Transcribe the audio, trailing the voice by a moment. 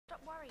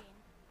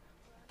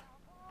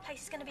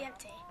place is going to be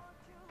empty.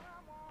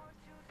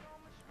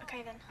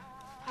 Okay then,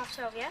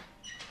 12:30, yeah?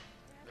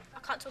 I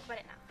can't talk about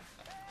it now.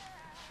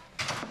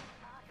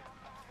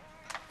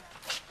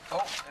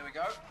 Oh, there we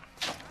go.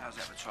 How's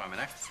that for timing,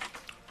 eh?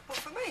 What,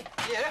 for me?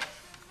 Yeah.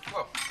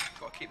 Well,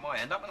 got to keep my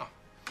end up, haven't I?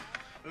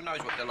 Who knows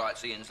what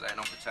delights Ian's laying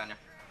on for Tanya?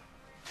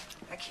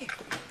 Thank you.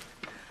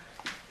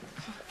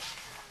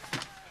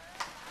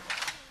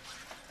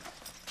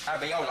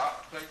 Abby, hold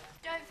up, please.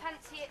 Don't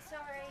fancy it,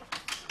 sorry.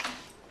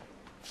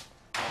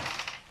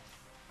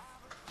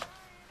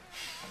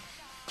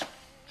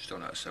 Still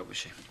not herself, is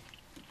she?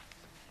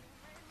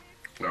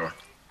 Lauren.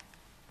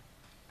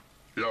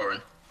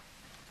 Lauren.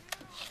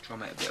 Try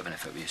and make a bit of an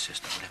effort with your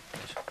sister, will you,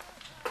 please?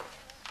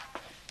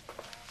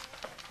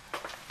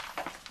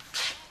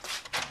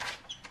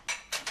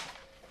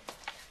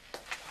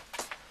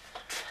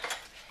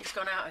 He's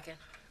gone out again.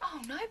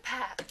 Oh, no,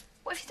 Pat.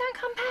 What if you don't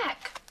come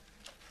back?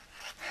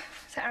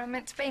 Is that how I'm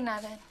meant to be now,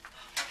 then?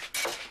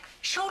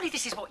 Surely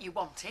this is what you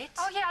wanted.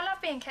 Oh, yeah, I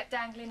love being kept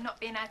dangling, not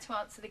being able to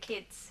answer the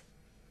kids.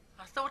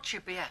 I thought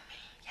you'd be happy.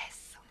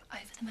 Yes, I'm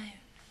over the moon.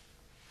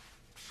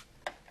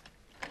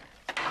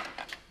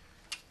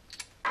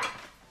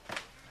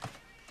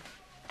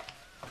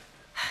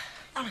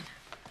 Lauren,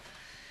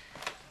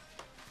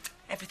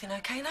 everything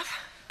okay, love?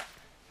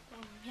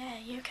 Yeah,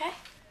 you okay?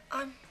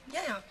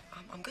 Yeah,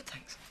 I'm good,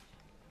 thanks.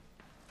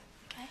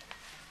 Okay.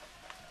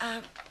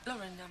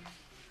 Lauren,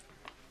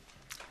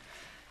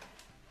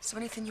 is there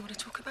anything you want to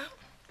talk about?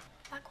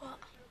 Like what?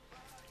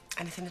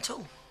 Anything at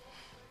all?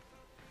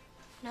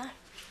 No.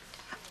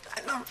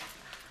 Lauren,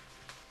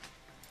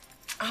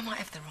 I might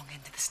have the wrong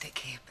end of the stick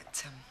here,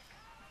 but,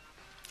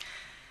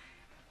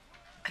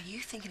 are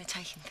you thinking of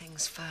taking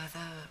things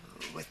further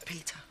with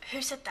Peter?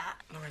 Who said that?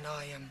 Lauren,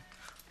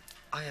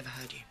 I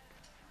overheard you.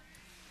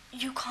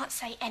 You can't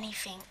say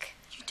anything.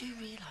 You do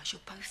realise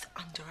you're both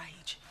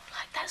underage?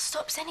 Like, that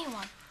stops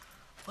anyone.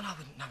 Well, I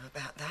wouldn't know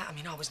about that. I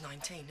mean, I was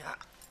 19.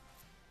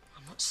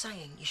 I'm not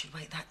saying you should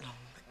wait that long,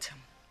 but,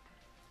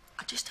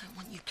 I just don't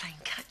want you playing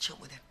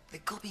catch-up with the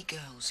gobby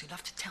girls who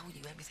love to tell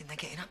you everything they're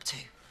getting up to.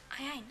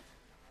 I ain't.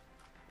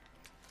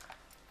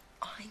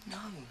 I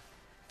know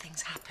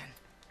things happen.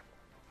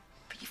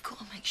 But you've got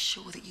to make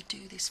sure that you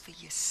do this for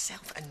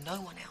yourself and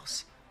no one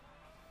else.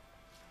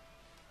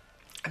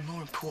 And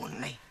more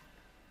importantly,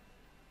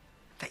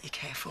 that you're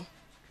careful.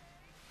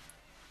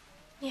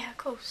 Yeah, of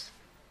course.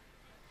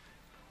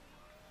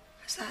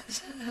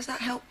 Has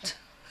that helped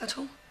at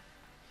all?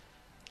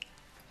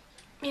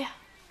 Yeah.